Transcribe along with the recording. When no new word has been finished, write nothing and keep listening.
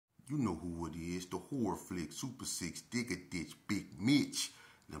You know who it is. The Horror Flick, Super 6, Digger Ditch, Big Mitch.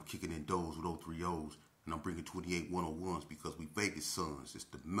 And I'm kicking in doors with 03 O's. And I'm bringing 28 101s because we Vegas sons. It's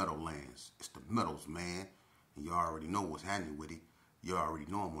the Meadowlands. It's the Meadows, man. And y'all already know what's happening with it. Y'all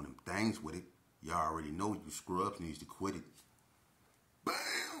already know I'm on them things with it. Y'all already know you scrubs needs to quit it. Bam!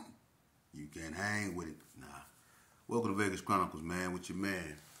 You can't hang with it. Nah. Welcome to Vegas Chronicles, man, with your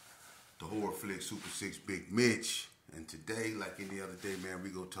man, the Horror Flick, Super 6, Big Mitch. And today, like any other day, man, we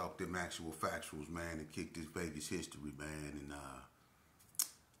gonna talk them actual factuals, man, and kick this Vegas history, man.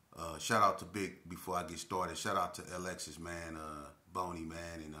 And shout out to Big, before I get started, shout out to Alexis, man, Boney,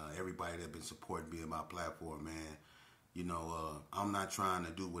 man, and everybody that been supporting me in my platform, man. You know, I'm not trying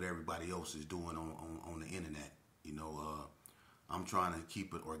to do what everybody else is doing on the internet. You know, I'm trying to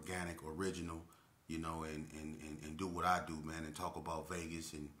keep it organic, original, you know, and do what I do, man, and talk about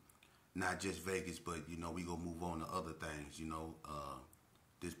Vegas, and not just Vegas, but, you know, we gonna move on to other things, you know.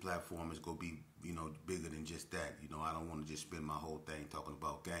 This platform is gonna be, you know, bigger than just that. You know, I don't want to just spend my whole thing talking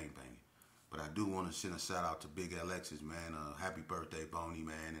about gangbanging. But I do want to send a shout out to Big Alexis, man. Happy birthday, Boney,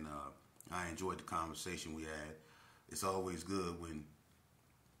 man. And I enjoyed the conversation we had. It's always good when,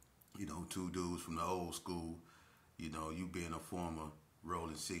 you know, two dudes from the old school, you know, you being a former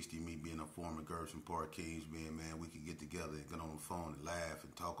Rolling 60, me being a former Gerson Park Kings, man, we could get together and get on the phone and laugh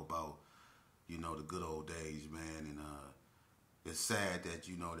and talk about, you know, the good old days, man. And it's sad that,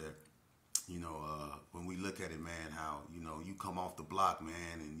 you know, when we look at it, man, how, you know, you come off the block,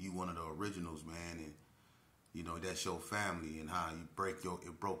 man, and you one of the originals, man, and, you know, that's your family, and how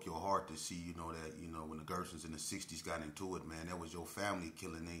it broke your heart to see, you know, that, you know, when the Gersons in the 60s got into it, man, that was your family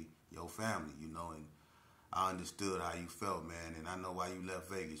killing your family, you know. And I understood how you felt, man, and I know why you left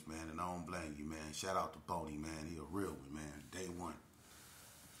Vegas, man, and I don't blame you, man. Shout out to Boney, man. He a real one, man. Day one.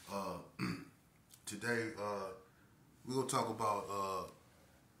 Today, we're going to talk about,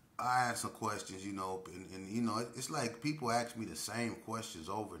 I asked some questions, you know, and you know, it's like people ask me the same questions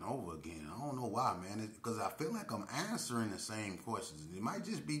over and over again. I don't know why, man, because I feel like I'm answering the same questions. It might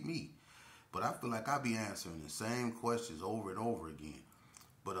just be me, but I feel like I be answering the same questions over and over again.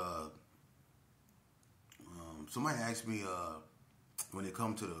 But, somebody asked me when it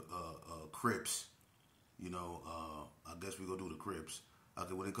comes to the Crips, you know, I guess we go do the Crips.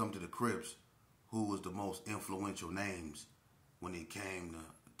 Okay, when it comes to the Crips, who was the most influential names when it came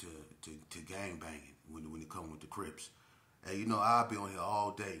to gang banging, when it comes with the Crips? And, you know, I'll be on here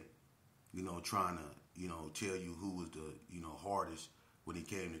all day, you know, trying to, you know, tell you who was the, you know, hardest when it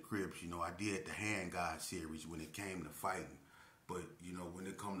came to Crips. You know, I did the Hand God series when it came to fighting. But, you know, when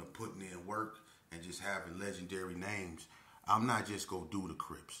it come to putting in work and just having legendary names, I'm not just gonna do the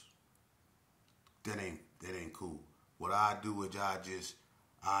Crips. That ain't cool. What I do is I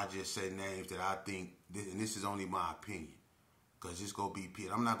just say names that I think, and this is only my opinion, because it's gonna be,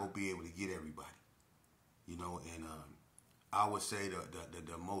 I'm not gonna be able to get everybody, you know. And I would say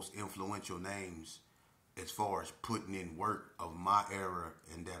the most influential names as far as putting in work of my era,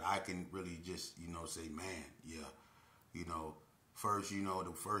 and that I can really just, you know, say, man, yeah, you know. First, you know,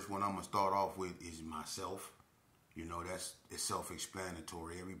 the first one I'm going to start off with is myself. You know, it's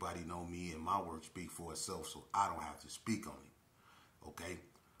self-explanatory. Everybody know me, and my work speak for itself, so I don't have to speak on it. Okay?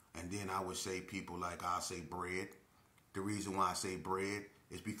 And then I would say people like, I'll say Bread. The reason why I say Bread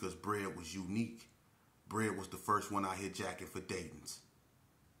is because Bread was unique. Bread was the first one out here jacking for Dayton's.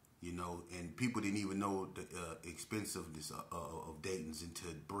 You know, and people didn't even know the expensiveness of Dayton's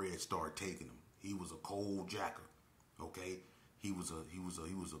until Bread started taking them. He was a cold jacker. Okay? He was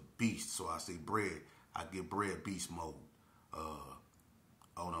a beast. So I say Bread. I give Bread beast mode.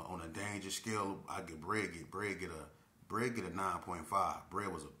 On a danger scale, I get Bread get a 9.5.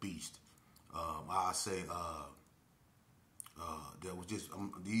 Bread was a beast. I say there was just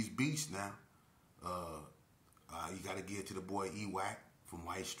these beasts now. You got to give it to the boy Ewak from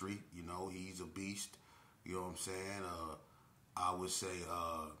White Street. You know, he's a beast. You know what I'm saying? I would say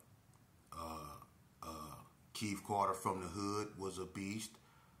Keith Carter from the Hood was a beast.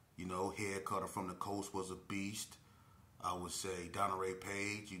 You know, Head Cutter from the Coast was a beast. I would say Donneray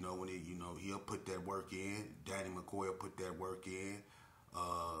Page, you know, when he'll put that work in. Danny McCoy will put that work in.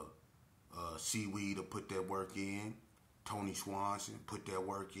 Seaweed will put that work in. Tony Swanson put that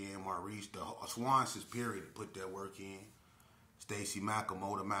work in. Maurice, the Swansons, period, put that work in. Stacy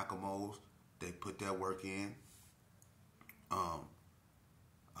Macklemore, the Macklemores, they put that work in.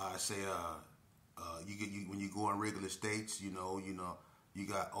 I say, when you go in regular states, you know, you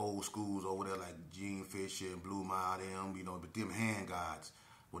got old schools over there like Gene Fisher and Blue Mile, them, you know, but them Hand Gods,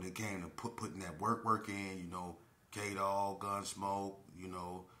 when it came to putting that work in, you know, K-Dog, Gunsmoke, you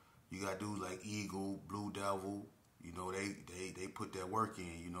know, you got dudes like Eagle, Blue Devil, You know, they put that work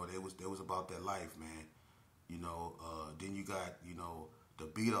in. You know, they was about that life, man. You know, then you got, you know, the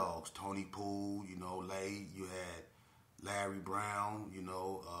B-Dogs, Tony Poole, you know, Lay. You had Larry Brown, you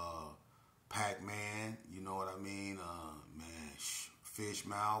know, Pac-Man, you know what I mean? Man, Fish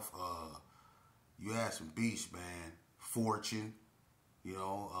Mouth. You had some beasts, man. Fortune, you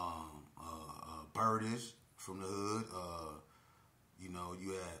know, Burtis from the hood. You know,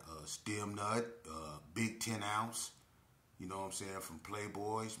 you had Stem Nut, Big 10 Ounce. You know what I'm saying? From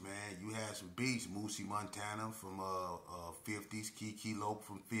Playboys, man. You had some beats. Moosey Montana from 50s. Kiki Lope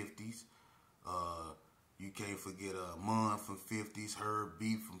from 50s. You can't forget Mun from 50s. Herb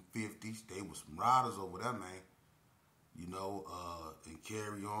B from 50s. They was some riders over there, man. You know, and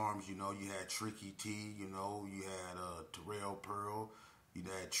Carry Arms, you know, you had Tricky T, you know, you had Terrell Pearl, you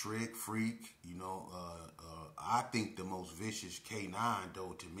had Trick, Freak, you know. I think the most vicious K9,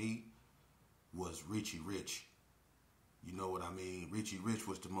 though, to me, was Richie Rich. You know what I mean? Richie Rich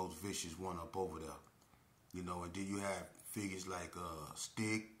was the most vicious one up over there. You know, and then you have figures like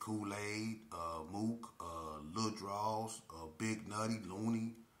Stick, Kool-Aid, Mook, Lil Draws, Big Nutty,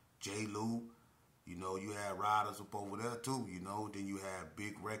 Looney, J. Lou. You know, you had riders up over there too, you know. Then you had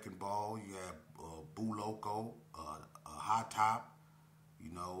Big Wrecking Ball, you had Boo Loco, Hot Top,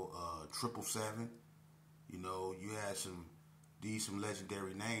 you know, 777. You know, you had some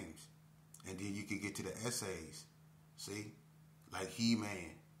legendary names. And then you could get to the essays. See? Like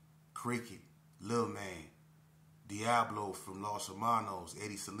He-Man, Cricket, Lil Man, Diablo from Los Hermanos,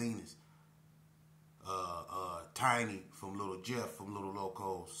 Eddie Salinas, Tiny from Little Jeff from Little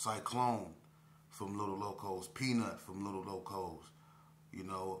Locos, Cyclone from Little Locos, Peanut from Little Locos, you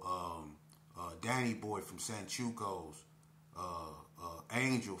know, Danny Boy from Sanchucos,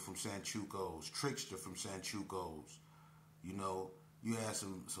 Angel from Sanchucos, Trickster from Sanchucos, you know. You had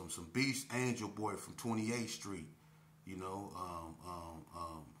some beast, Angel Boy from 28th Street, you know,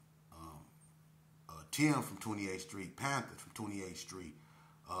 Tim from 28th Street, Panther from 28th Street,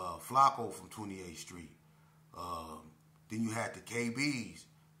 Flacco from 28th Street. Then you had the KBs,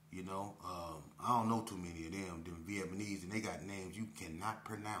 you know. I don't know too many of them Vietnamese, and they got names you cannot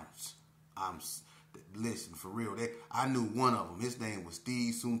pronounce. Listen, for real, I knew one of them. His name was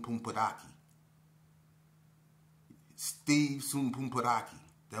Steve Sumpumpadaki. Steve Sumpumpadaki.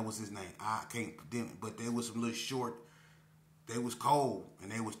 That was his name. I can't, but they was some little short. They was cold,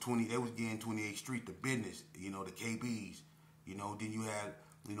 and they was getting 28th Street, the business, you know, the KBs, you know. Then you had,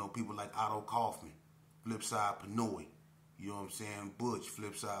 you know, people like Otto Kaufman, Flipside Pinoy, you know what I'm saying, Butch,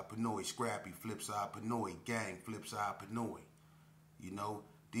 Flipside Pinoy, Scrappy, Flipside Pinoy, Gang, Flipside Pinoy, you know,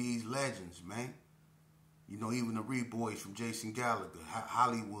 these legends, man. You know, even the Reed Boys from Jason Gallagher,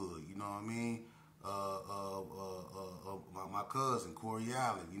 Hollywood, you know what I mean, my cousin, Corey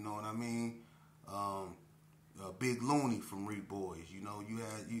Allen, you know what I mean, Big Looney from Reed Boys, you know,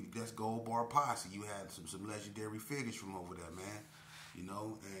 that's Gold Bar Posse. You had some legendary figures from over there, man, you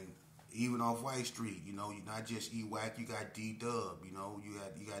know. And even off White Street, you know, you not just E-Wack, you got D-Dub, you know,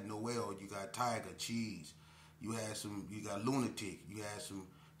 you got Noel, you got Tiger, Cheese, you got Lunatic, you had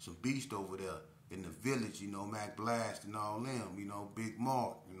some beast over there in the village, you know, Mac Blast and all them, you know, Big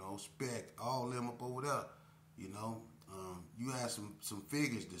Mark, you know, Spec, all them up over there, you know. You had some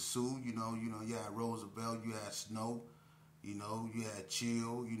figures, the Sue, you know, you had Roosevelt, you had Snow, you know, you had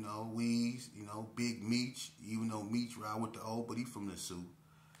Chill, you know, Weeze, you know, Big Meech, even though Meech ride with the O, but he from the Sue.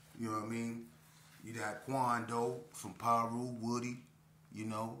 You know what I mean? You got Quando from Paru, Woody, you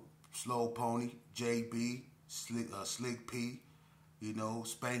know, Slow Pony, JB, Slick P, you know,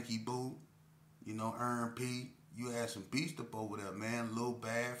 Spanky Boo, you know, Earn P. You had some beast up over there, man. Lil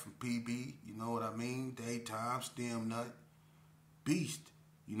Bad from PB, you know what I mean? Daytime, Stem Nut, beast,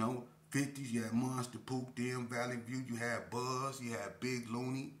 you know. 50s, you had Monster Poop, Dim Valley View. You had Buzz, you had Big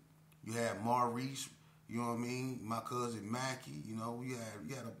Looney, you had Maurice, you know what I mean? My cousin Mackie, you know. You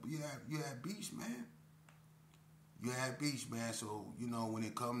had beast, man. You had beast, man. So, you know, when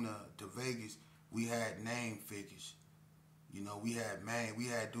it come to Vegas, we had name figures. You know, we had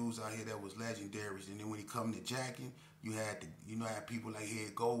dudes out here that was legendaries, and then when it come to jacking, you had people like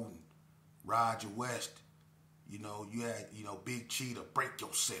Head Golden, Roger West, you know, you had, you know, Big Cheetah, Break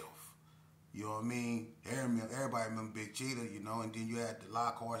Yourself, you know what I mean? Everybody remember Big Cheetah, you know, and then you had the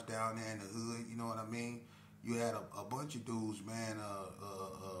Lockhorse down there in the hood, you know what I mean? You had a bunch of dudes, man,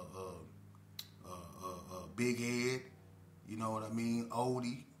 Big Ed, you know what I mean?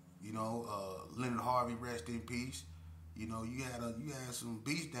 Odie, you know, Leonard Harvey, rest in peace. You know, you had some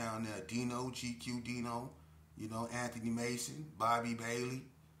beasts down there. Dino, GQ Dino, you know, Anthony Mason, Bobby Bailey.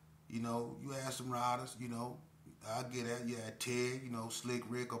 You know, you had some riders, you know. I get that. You had Ted, you know, Slick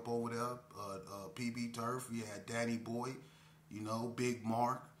Rick up over there, PB Turf. You had Danny Boy, you know, Big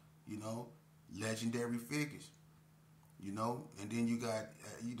Mark, you know, legendary figures, you know. And then you got,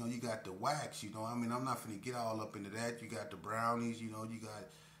 you know, you got the Wax, you know. I mean, I'm not finna get all up into that. You got the Brownies, you know. You got,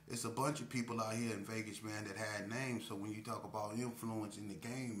 it's a bunch of people out here in Vegas, man, that had names. So when you talk about influence in the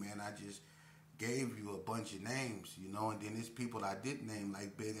game, man, I just gave you a bunch of names, you know, and then there's people I didn't name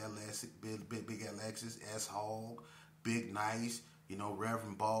like Big Alexis, S Hog, Big Nice, you know,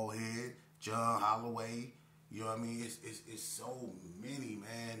 Reverend Ballhead, John Holloway, you know what I mean? It's so many,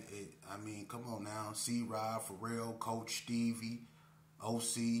 man. I mean, come on now, C Rod, Pharrell, Coach Stevie,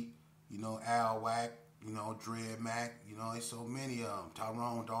 OC, you know, Al Wack, you know, Dread Mac, you know, it's so many of them.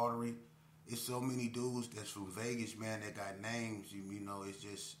 Tyrone Daughtery. It's so many dudes that's from Vegas, man, that got names, you know,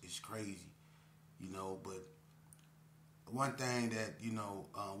 it's crazy. You know, but one thing that, you know,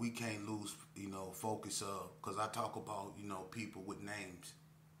 we can't lose, you know, focus of, because I talk about, you know, people with names.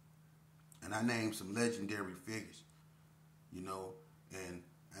 And I named some legendary figures, you know, and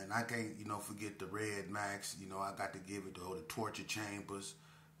I can't, you know, forget the Red Max, you know, I got to give it to the Torture Chambers,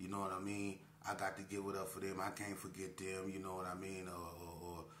 you know what I mean? I got to give it up for them. I can't forget them, you know what I mean?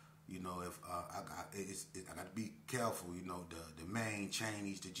 Or you know, if I got to be careful, you know, the Main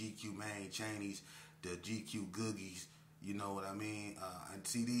Cheneys, the GQ Main Cheneys, the GQ Googies, you know what I mean? And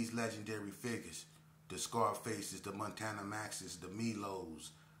see these legendary figures, the Scarfaces, the Montana Maxes, the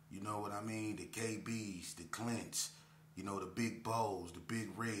Milos, you know what I mean? The KBs, the Clints, you know, the Big Bows, the Big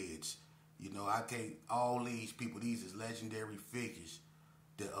Reds, you know, I can't, all these people, these is legendary figures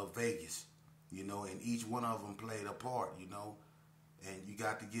of Vegas, you know, and each one of them played a part, you know. And you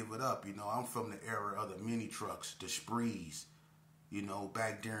got to give it up. You know, I'm from the era of the mini trucks, the sprees, you know,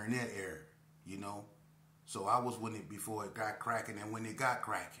 back during that era, you know. So I was with it before it got cracking and when it got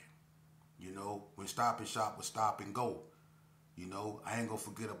cracking, you know, when Stop and Shop was Stop and Go. You know, I ain't going to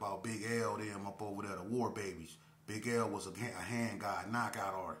forget about Big L, them up over there, the War Babies. Big L was a hand guy,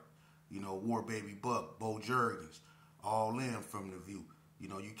 knockout artist. You know, War Baby Buck, Bo Jurgens, all in from the View. You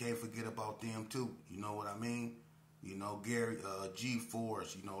know, you can't forget about them too. You know what I mean? You know, Gary,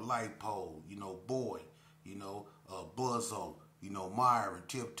 G-Force, you know, Lipo, you know, Boy, you know, Buzzo, you know, Myron,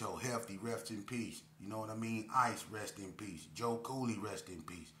 Tiptoe, Hefty, rest in peace. You know what I mean? Ice, rest in peace. Joe Cooley, rest in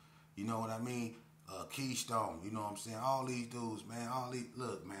peace. You know what I mean? Keystone, you know what I'm saying? All these dudes, man,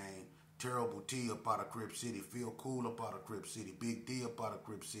 look, man, Terrible T up out of Crip City, Feel Cool up out of Crip City, Big D up out of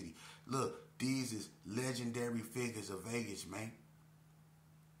Crip City. Look, these is legendary figures of Vegas, man.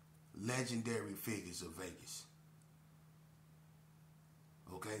 Legendary figures of Vegas.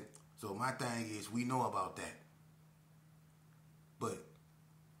 Okay, so my thing is, we know about that. But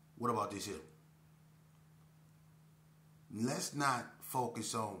what about this here? Let's not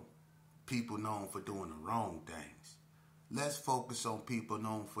focus on people known for doing the wrong things. Let's focus on people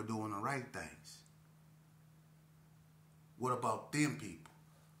known for doing the right things. What about them people?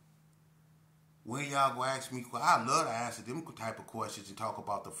 When y'all gonna ask me, I love to answer them type of questions and talk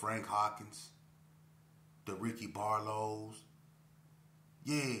about the Frank Hawkins, the Ricky Barlows.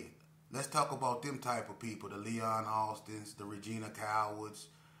 Yeah, let's talk about them type of people, the Leon Austins, the Regina Cowards,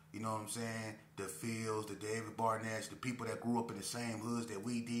 you know what I'm saying, the Fields, the David Barnetts, the people that grew up in the same hoods that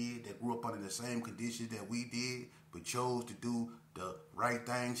we did, that grew up under the same conditions that we did, but chose to do the right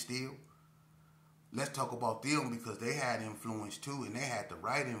thing still. Let's talk about them because they had influence too, and they had the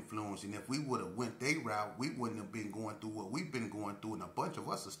right influence, and if we would have went their route, we wouldn't have been going through what we've been going through, and a bunch of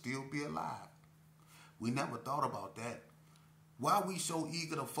us would still be alive. We never thought about that. Why are we so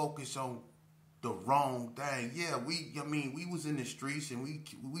eager to focus on the wrong thing? Yeah, we was in the streets and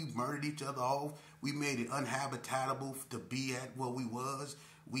we murdered each other off. We made it uninhabitable to be at where we was.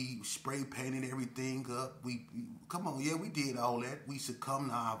 We spray painted everything up. Come on, yeah, we did all that. We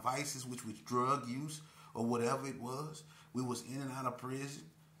succumbed to our vices, which was drug use or whatever it was. We was in and out of prison.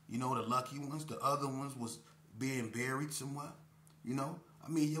 You know, the lucky ones. The other ones was being buried somewhere. You know,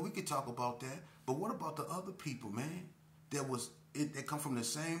 I mean, yeah, we could talk about that. But what about the other people, man? That come from the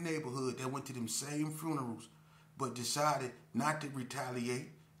same neighborhood, that went to them same funerals, but decided not to retaliate,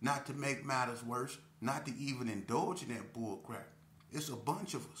 not to make matters worse, not to even indulge in that bull crap. It's a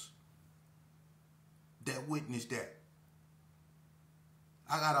bunch of us that witnessed that.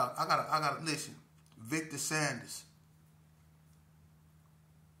 I gotta listen. Victor Sanders,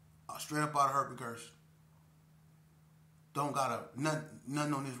 straight up out of Herbert Gershon. Don't got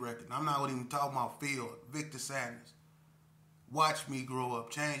nothing on this record. I'm not even talking about Phil. Victor Sanders. Watch me grow up,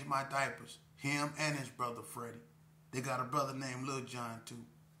 change my diapers. Him and his brother Freddie. They got a brother named Lil John too.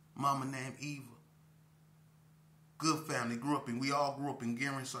 Mama named Eva. Good family. We all grew up in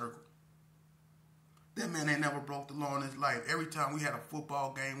Gearing Circle. That man ain't never broke the law in his life. Every time we had a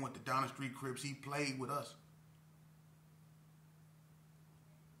football game with the Down the Street Crips, he played with us.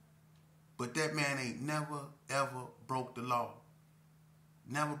 But that man ain't never, ever broke the law.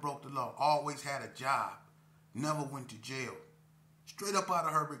 Never broke the law. Always had a job. Never went to jail. Straight up out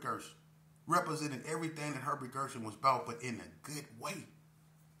of Herbert Gershon. Represented everything that Herbert Gershon was about, but in a good way.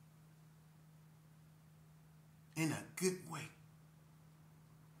 In a good way.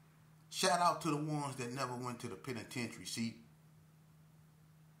 Shout out to the ones that never went to the penitentiary. See,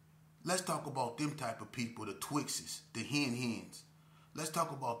 let's talk about them type of people, the Twixes, the hens. Let's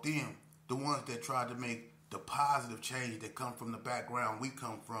talk about them, the ones that tried to make the positive change that come from the background we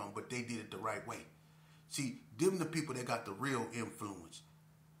come from, but they did it the right way. See, them the people that got the real influence.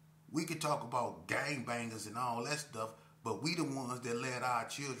 We could talk about gangbangers and all that stuff, but we the ones that led our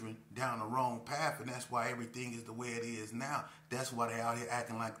children down the wrong path, and that's why everything is the way it is now. That's why they out here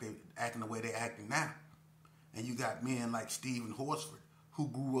acting the way they acting now. And you got men like Stephen Horsford, who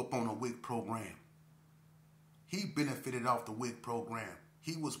grew up on a WIC program. He benefited off the WIC program.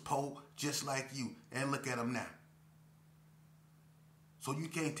 He was poor just like you, and look at him now. So you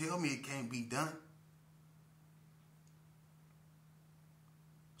can't tell me it can't be done.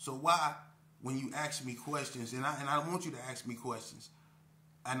 So why, when you ask me questions, and I want you to ask me questions,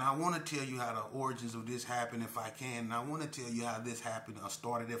 and I want to tell you how the origins of this happened if I can, and I want to tell you how this happened or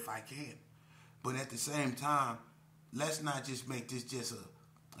started if I can. But at the same time, let's not just make this just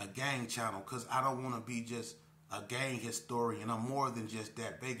a gang channel, because I don't want to be just a gang historian. I'm more than just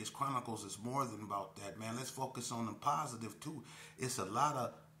that. Vegas Chronicles is more than about that, man. Let's focus on the positive, too. It's a lot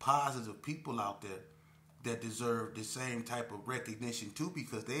of positive people out there that deserve the same type of recognition too,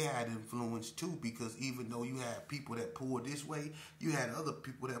 because they had influence too, because even though you had people that pulled this way, you had other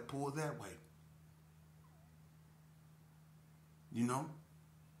people that pulled that way. You know?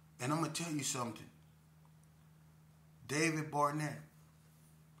 And I'm going to tell you something. David Barnett,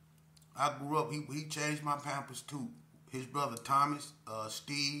 I grew up, he changed my Pampers too. His brother Thomas,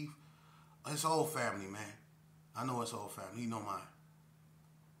 Steve, his whole family, man. I know his whole family, he know mine.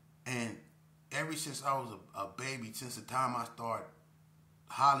 And ever since I was a baby, since the time I started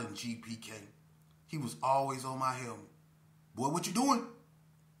hollering GPK, he was always on my helmet. Boy, what you doing?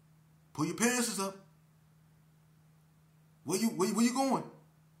 Pull your pants up. Where you going?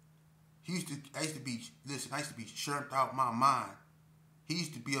 I used to be shirked out my mind. He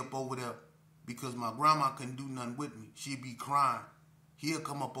used to be up over there because my grandma couldn't do nothing with me. She'd be crying. He'll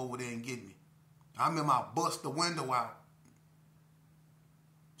come up over there and get me. I remember I bust the window out.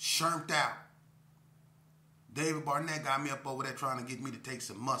 Shirked out. David Barnett got me up over there trying to get me to take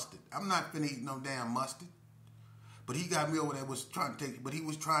some mustard. I'm not finna eat no damn mustard. But he got me over there, was trying to take it, but he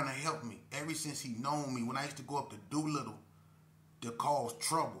was trying to help me. Ever since he known me, when I used to go up to Doolittle to cause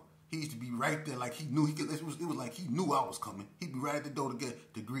trouble, he used to be right there like he knew he could. It was like he knew I was coming. He'd be right at the door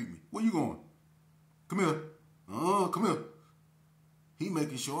to greet me. Where you going? Come here. Come here. He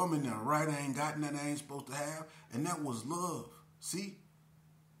making sure I'm in there right. I ain't got nothing I ain't supposed to have. And that was love. See?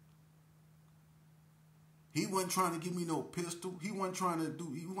 He wasn't trying to give me no pistol. He wasn't trying to do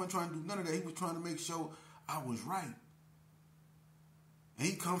none of that. He was trying to make sure I was right. And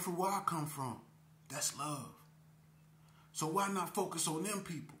he come from where I come from. That's love. So why not focus on them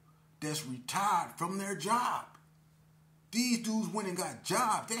people that's retired from their job? These dudes went and got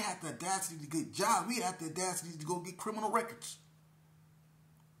jobs. They had the audacity to get jobs. We had the audacity to go get criminal records.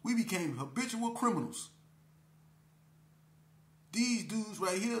 We became habitual criminals. These dudes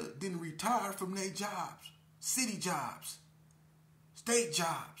right here didn't retire from their jobs. City jobs, state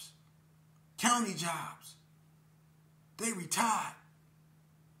jobs, county jobs. They retired.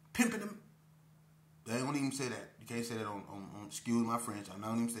 Pimping them. They don't even say that. You can't say that on excuse my French. I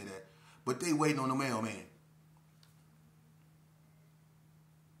don't even say that. But they waiting on the mailman.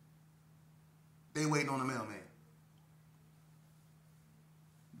 They waiting on the mailman.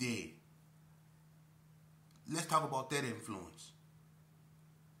 Yeah. Let's talk about that influence.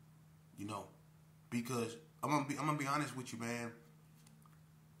 You know, because I'm gonna be honest with you, man.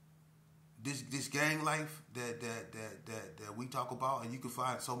 This gang life that we talk about, and you can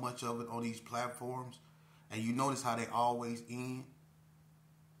find so much of it on these platforms, and you notice how they always end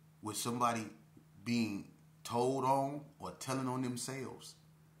with somebody being told on or telling on themselves.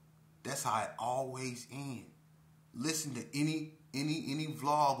 That's how it always ends. Listen to any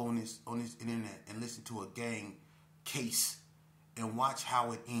vlog on this internet and listen to a gang case and watch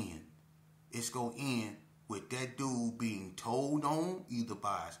how it ends. It's gonna end with that dude being told on either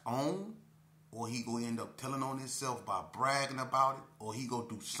by his own, or he gonna end up telling on himself by bragging about it, or he gonna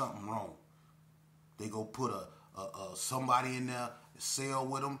do something wrong. They go put a somebody in there, cell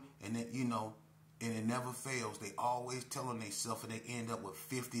with him, and then, you know, And it never fails. They always telling themselves, and they end up with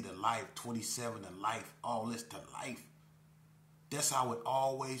 50 to life, 27 to life, all this to life. That's how it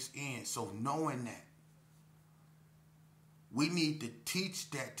always ends. So knowing that, we need to teach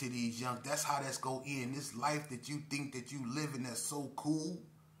that to these young. That's how that's going to end. This life that you think that you living that's so cool,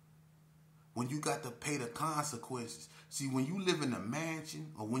 when you got to pay the consequences. See, when you live in a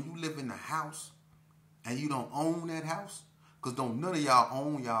mansion or when you live in a house and you don't own that house, because don't none of y'all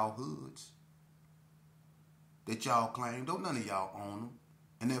own y'all hoods that y'all claim. Don't none of y'all own them.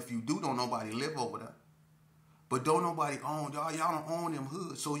 And if you do, don't nobody live over there. But don't nobody own y'all. Y'all don't own them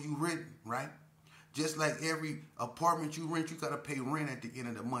hoods, so you rent, right? Just like every apartment you rent, you got to pay rent at the end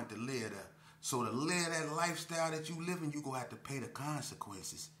of the month to live there. So to live that lifestyle that you live in, you're going to have to pay the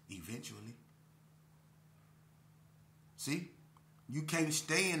consequences eventually. See? You can't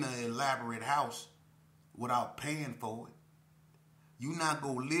stay in an elaborate house without paying for it. You're not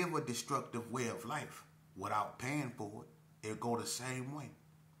going to live a destructive way of life without paying for it. It'll go the same way.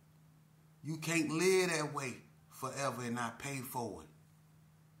 You can't live that way forever and not pay for it.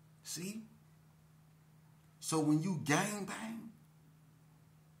 See? So when you gang bang,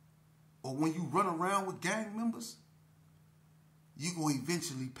 or when you run around with gang members, you're going to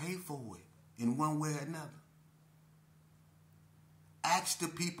eventually pay for it in one way or another. Ask the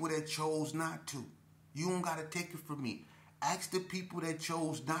people that chose not to. You don't got to take it from me. Ask the people that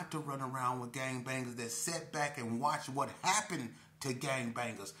chose not to run around with gangbangers, that sat back and watched what happened to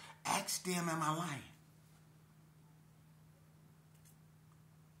gangbangers. Ask them, am I lying?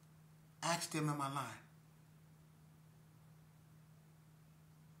 Ask them, am I lying?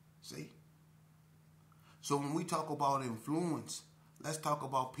 See? So when we talk about influence, let's talk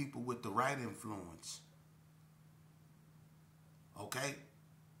about people with the right influence. Okay?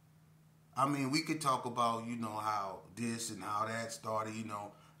 I mean, we could talk about, you know, how this and how that started, you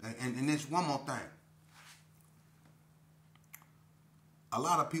know. And there's one more thing. A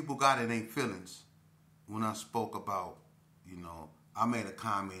lot of people got in their feelings when I spoke about, you know, I made a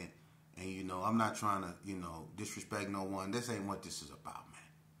comment and, you know, I'm not trying to, you know, disrespect no one. This ain't what this is about, man.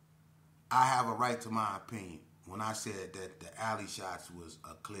 I have a right to my opinion when I said that the alley shots was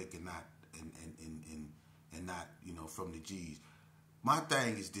a clique and not, and not, you know, from the G's. My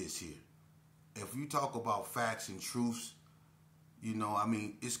thing is this here. If you talk about facts and truths, you know, I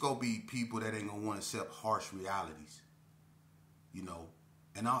mean, it's going to be people that ain't going to want to accept harsh realities, you know.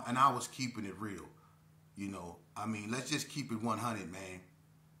 And I was keeping it real, you know. I mean, let's just keep it 100, man.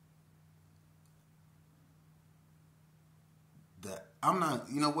 I'm not,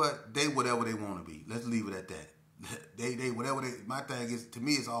 you know what? They whatever they want to be. Let's leave it at that. They whatever they. My thing is, to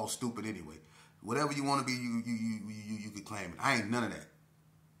me, it's all stupid anyway. Whatever you want to be, you can claim it. I ain't none of that.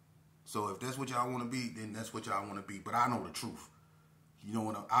 So if that's what y'all want to be, then that's what y'all want to be. But I know the truth. You know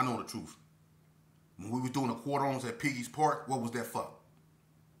what? I know the truth. When we was doing the quarter-ons at Piggy's Park, what was that for?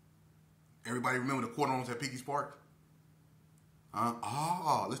 Everybody remember the quarter-ons at Piggy's Park?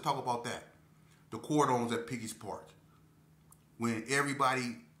 Let's talk about that. The quarter-ons at Piggy's Park. When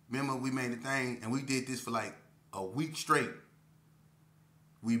everybody, remember we made the thing and we did this for like a week straight.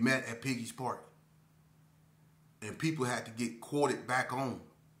 We met at Piggy's Park. And people had to get quartered back on.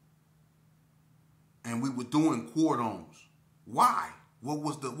 And we were doing quarter-ons. Why? What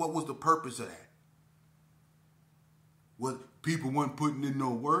was the purpose of that? What, people weren't putting in no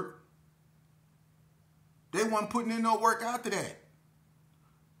work? They weren't putting in no work after that.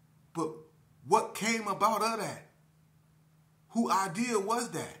 But what came about of that? Whose idea was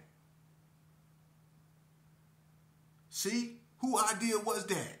that? See? Whose idea was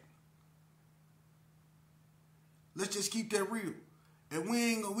that? Let's just keep that real. And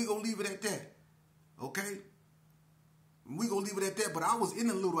we gonna leave it at that. Okay? We gonna leave it at that. But I was in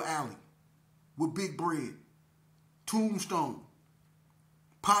a little alley with Big Bread, Tombstone,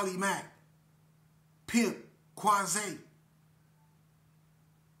 Polly Mac, Pimp, Quasi.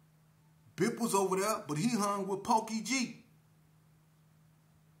 Bip was over there, but he hung with Pokey G.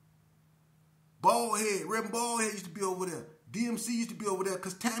 Baldhead, Reverend Baldhead used to be over there. DMC used to be over there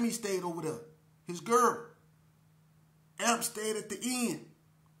because Tammy stayed over there. His girl. Amp stayed at the end.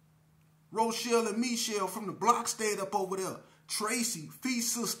 Rochelle and Michelle from the block stayed up over there. Tracy,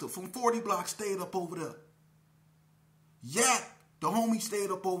 Fee's sister from 40 Block stayed up over there. Yak, the homie stayed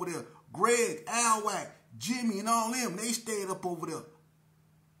up over there. Greg, Alwack, Jimmy and all them, they stayed up over there.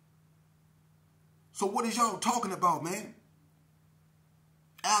 So what is y'all talking about, man?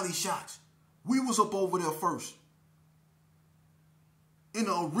 Alley shots. We was up over there first. In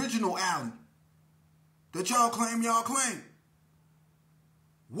the original alley. That y'all claim.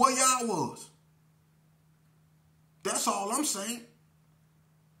 Where y'all was. That's all I'm saying.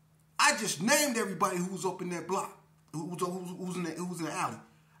 I just named everybody who was up in that block, who was in the alley.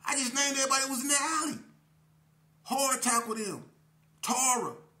 I just named everybody who was in the alley. Hard tackle them.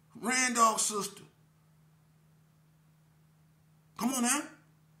 Tara, Randolph's sister. Come on now.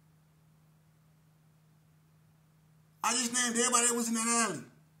 I just named everybody that was in that alley.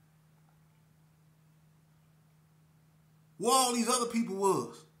 Where all these other people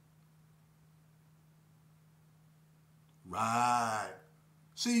was. Right.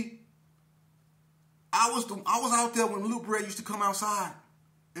 See, I was out there when Lil Bray used to come outside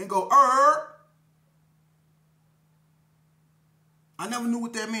and go, I never knew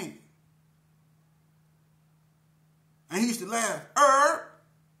what that meant. And he used to laugh, I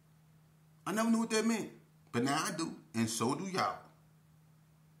never knew what that meant. But now I do, and so do y'all.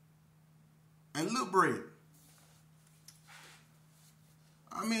 And Lil Bray,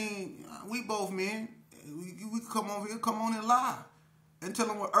 I mean, we both men. We come on here, come on and lie. And tell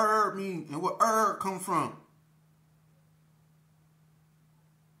them what herb mean and what herb come from.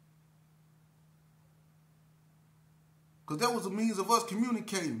 Because that was a means of us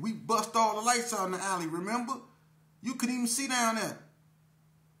communicating. We bust all the lights out in the alley, remember? You couldn't even see down there.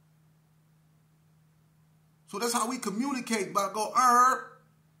 So that's how we communicate, by go herb.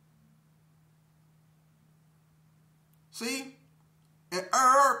 See? And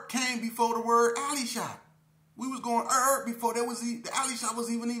herb came before the word alley shot. We was going herb before there was the alley shot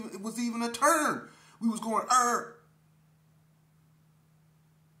was even a term. We was going herb.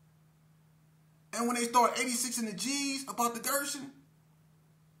 And when they started 86 in the G's about the Gershon,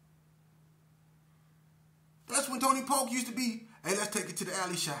 that's when Tony Polk used to be, hey, let's take it to the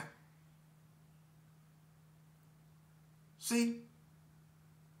alley shot. See?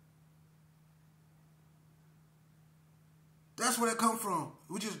 That's where that come from.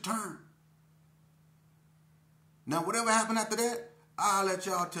 It was just a term. Now, whatever happened after that, I'll let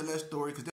y'all tell that story, because